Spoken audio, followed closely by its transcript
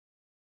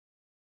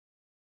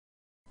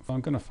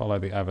I'm going to follow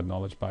the Avid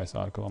Knowledge Base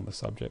article on the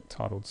subject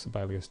titled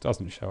Sibelius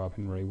doesn't show up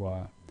in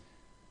ReWire.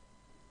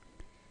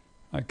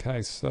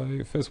 Okay,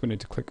 so first we need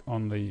to click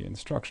on the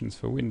instructions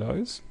for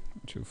Windows,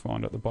 which you'll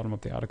find at the bottom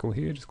of the article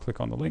here. Just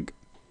click on the link,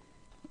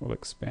 we'll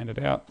expand it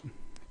out,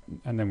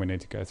 and then we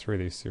need to go through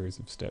these series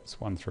of steps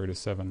 1 through to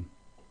 7.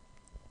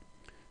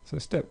 So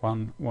step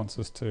 1 wants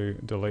us to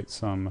delete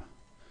some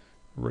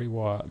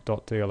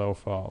rewire.dll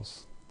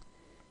files.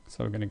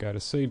 So we're going to go to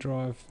C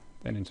drive,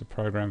 then into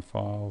program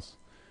files,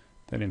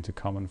 then into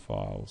common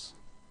files,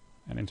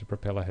 and into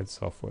Propellerhead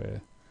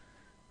software.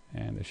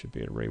 And there should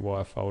be a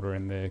ReWire folder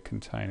in there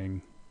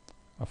containing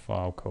a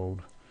file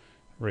called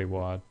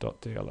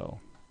rewire.dll.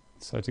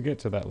 So to get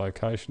to that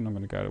location, I'm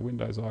going to go to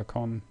Windows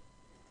icon,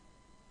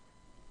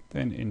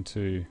 then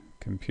into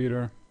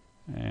Computer,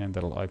 and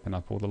that'll open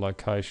up all the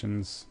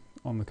locations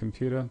on the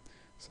computer.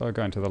 So I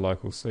go into the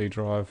local C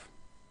drive,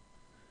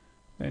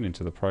 then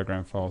into the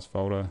Program Files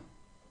folder,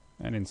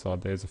 and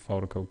inside there's a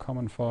folder called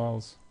Common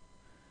Files,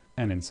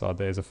 and inside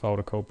there's a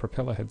folder called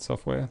Propellerhead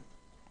Software,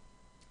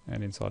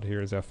 and inside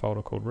here is our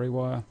folder called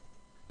ReWire,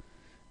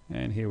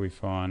 and here we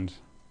find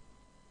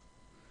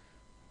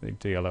the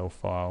DLL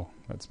file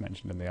that's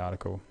mentioned in the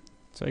article.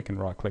 So you can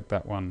right click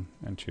that one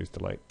and choose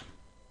delete.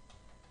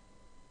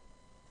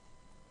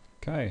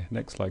 Okay,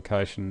 next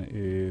location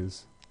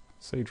is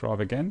C drive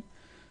again,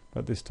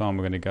 but this time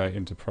we're going to go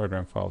into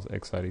Program Files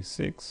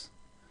x86,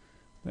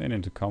 then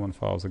into Common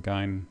Files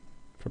again,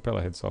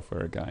 Propellerhead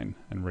Software again,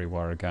 and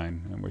ReWire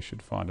again, and we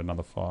should find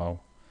another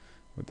file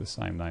with the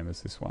same name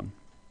as this one.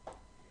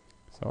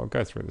 So I'll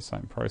go through the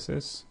same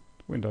process.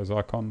 Windows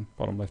icon,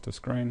 bottom left of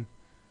screen,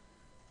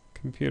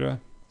 Computer,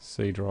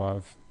 C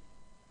drive,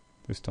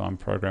 this time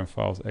Program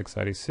Files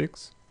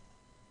x86,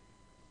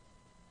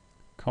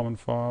 Common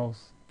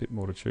Files, a bit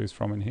more to choose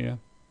from in here,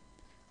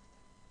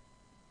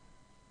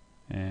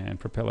 and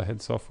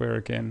Propellerhead Software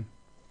again,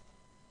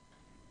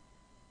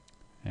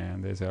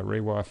 and there's our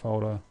ReWire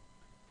folder,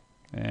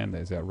 and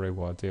there's our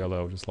ReWire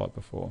DLL just like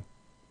before.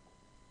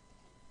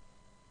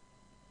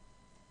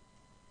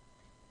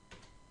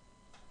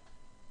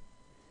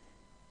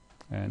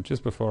 And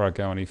just before I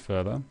go any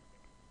further,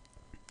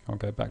 I'll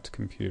go back to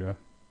Computer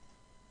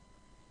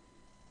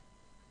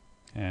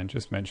and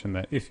just mention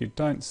that if you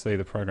don't see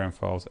the Program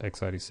Files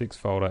x86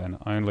 folder and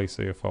only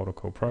see a folder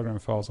called Program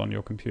Files on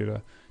your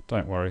computer,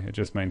 don't worry, it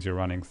just means you're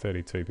running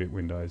 32-bit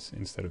Windows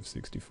instead of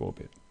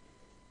 64-bit.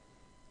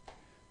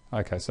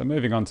 Okay, so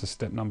moving on to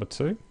step number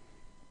 2.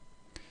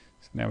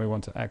 So now we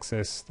want to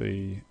access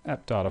the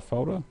app data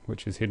folder,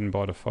 which is hidden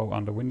by default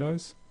under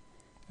Windows,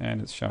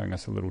 and it's showing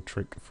us a little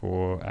trick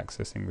for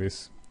accessing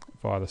this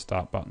via the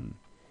Start button.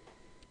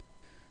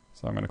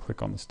 So I'm going to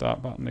click on the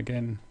Start button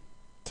again,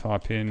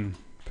 type in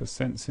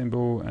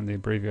 %, and the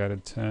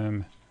abbreviated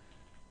term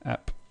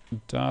app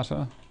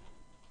data,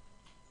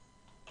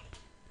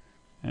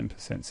 and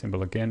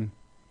 %, again,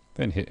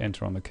 then hit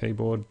enter on the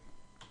keyboard,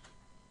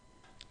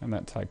 and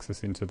that takes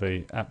us into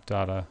the app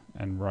data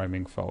and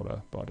roaming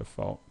folder by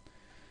default.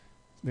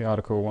 The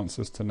article wants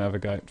us to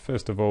navigate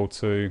first of all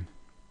to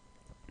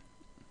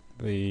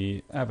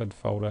the Avid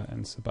folder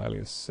and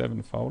Sibelius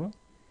 7 folder.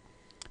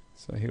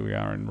 So here we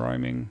are in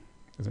roaming,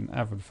 there's an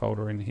Avid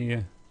folder in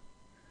here,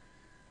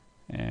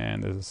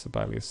 and there's a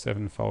Sibelius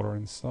 7 folder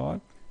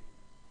inside.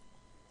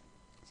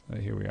 So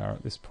here we are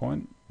at this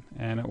point,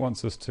 and it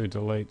wants us to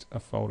delete a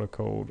folder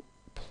called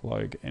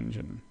Plogue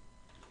Engine.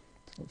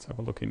 So let's have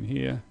a look in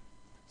here.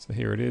 So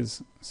here it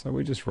is. So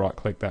we just right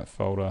click that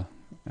folder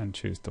and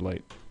choose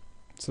delete.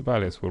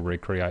 Sibelius will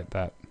recreate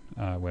that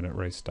when it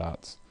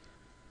restarts.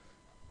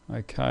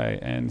 Okay,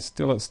 and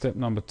still at step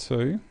number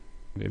 2,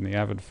 in the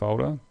Avid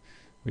folder,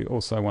 we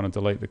also want to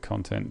delete the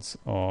contents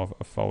of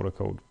a folder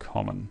called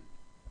Common,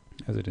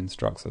 as it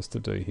instructs us to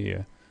do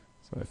here.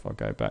 So if I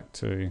go back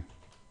to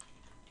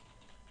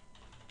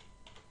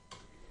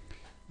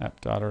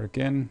app data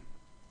again,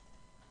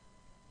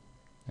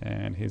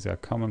 and here's our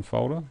Common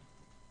folder,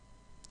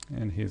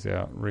 and here's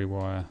our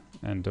ReWire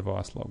and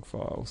device log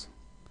files.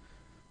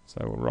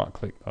 So we'll right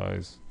click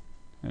those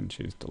and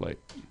choose delete.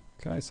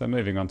 Okay, so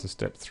moving on to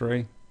step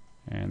 3,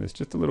 and there's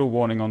just a little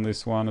warning on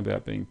this one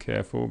about being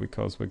careful,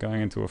 because we're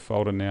going into a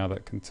folder now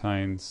that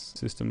contains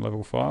system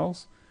level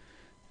files,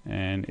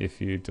 and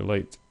if you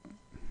delete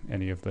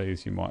any of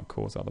these you might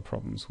cause other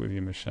problems with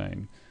your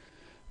machine.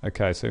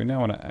 Okay, so we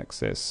now want to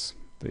access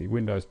the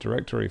Windows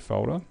directory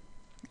folder,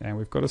 and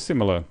we've got a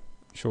similar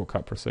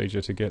shortcut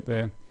procedure to get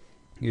there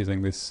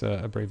using this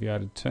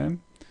abbreviated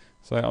term.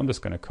 So I'm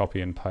just going to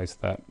copy and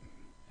paste that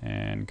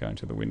and go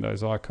into the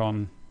Windows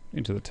icon,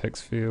 into the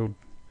text field,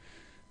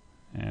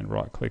 and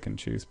right click and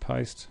choose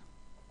paste,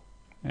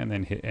 and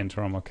then hit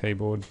enter on my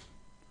keyboard.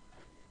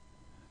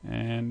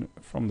 And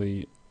from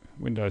the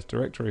Windows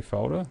directory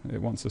folder,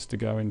 it wants us to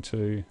go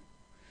into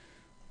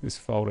this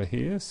folder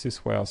here,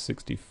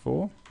 syswow64.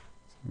 So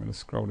I'm going to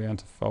scroll down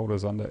to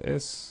folders under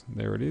S,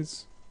 there it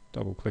is,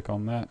 double click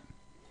on that,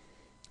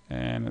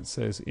 and it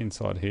says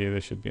inside here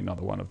there should be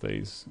another one of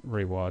these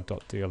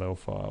rewire.dll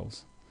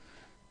files.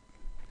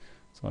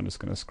 So I'm just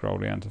going to scroll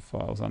down to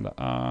files under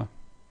R,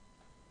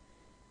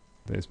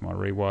 There's my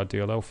ReWire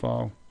DLL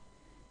file.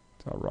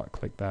 So I'll right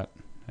click that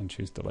and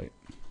choose delete.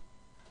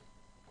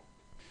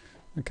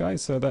 Okay,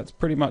 so that's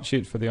pretty much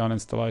it for the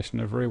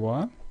uninstallation of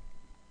ReWire.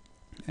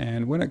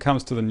 And when it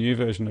comes to the new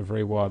version of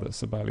ReWire that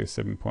Sibelius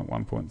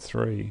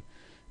 7.1.3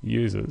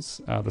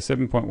 uses, the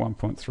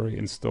 7.1.3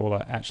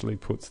 installer actually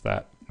puts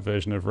that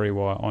version of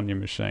ReWire on your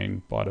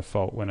machine by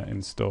default when it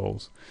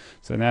installs.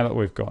 So now that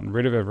we've gotten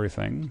rid of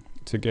everything,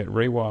 to get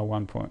ReWire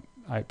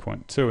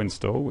 1.8.2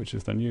 install, which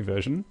is the new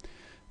version,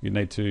 you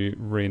need to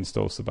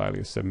reinstall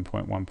Sibelius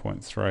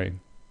 7.1.3.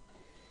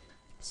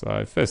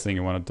 So first thing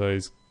you want to do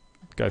is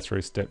go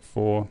through step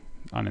 4,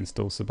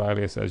 uninstall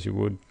Sibelius as you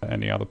would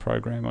any other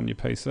program on your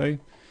PC,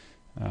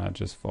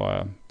 just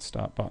via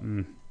start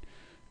button,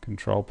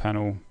 control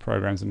panel,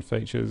 programs and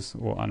features,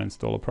 or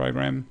uninstall a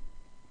program.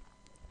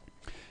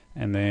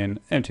 And then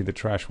empty the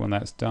trash when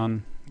that's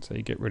done, so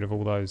you get rid of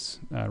all those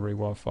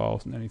ReWire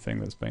files and anything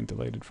that's been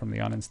deleted from the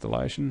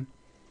uninstallation.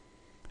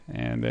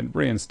 And then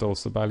reinstall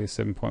Sibelius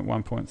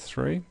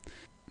 7.1.3.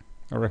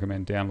 I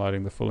recommend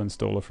downloading the full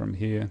installer from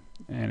here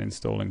and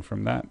installing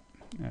from that,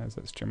 as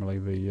that's generally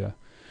the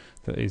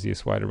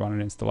easiest way to run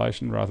an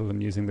installation rather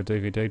than using the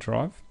DVD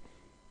drive.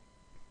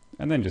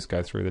 And then just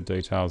go through the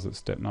details at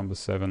step number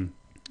 7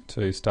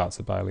 to start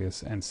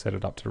Sibelius and set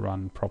it up to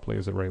run properly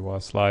as a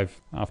ReWire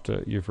slave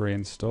after you've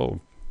reinstalled.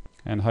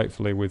 And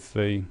hopefully with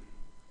the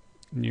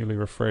newly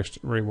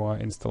refreshed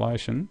ReWire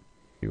installation,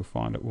 you'll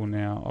find it will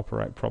now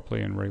operate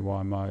properly in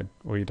ReWire mode,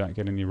 or you don't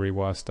get any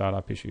ReWire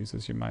startup issues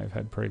as you may have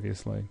had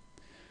previously.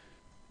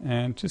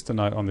 And just a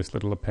note on this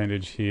little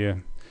appendage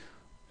here,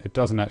 it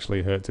doesn't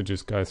actually hurt to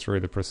just go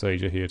through the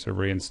procedure here to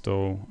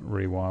reinstall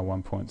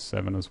ReWire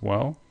 1.7 as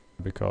well,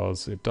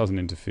 because it doesn't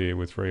interfere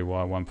with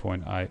ReWire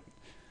 1.8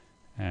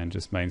 and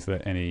just means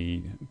that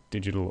any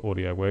Digital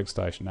Audio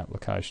Workstation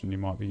application you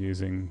might be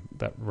using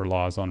that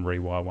relies on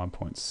ReWire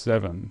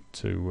 1.7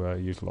 to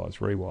utilize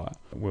ReWire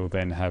will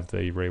then have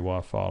the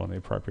ReWire file in the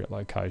appropriate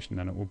location,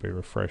 and it will be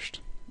refreshed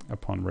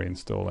upon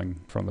reinstalling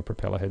from the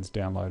Propeller Heads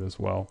download as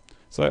well.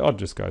 So I'd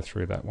just go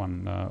through that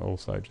one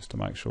also just to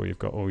make sure you've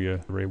got all your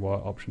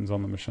ReWire options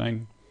on the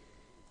machine.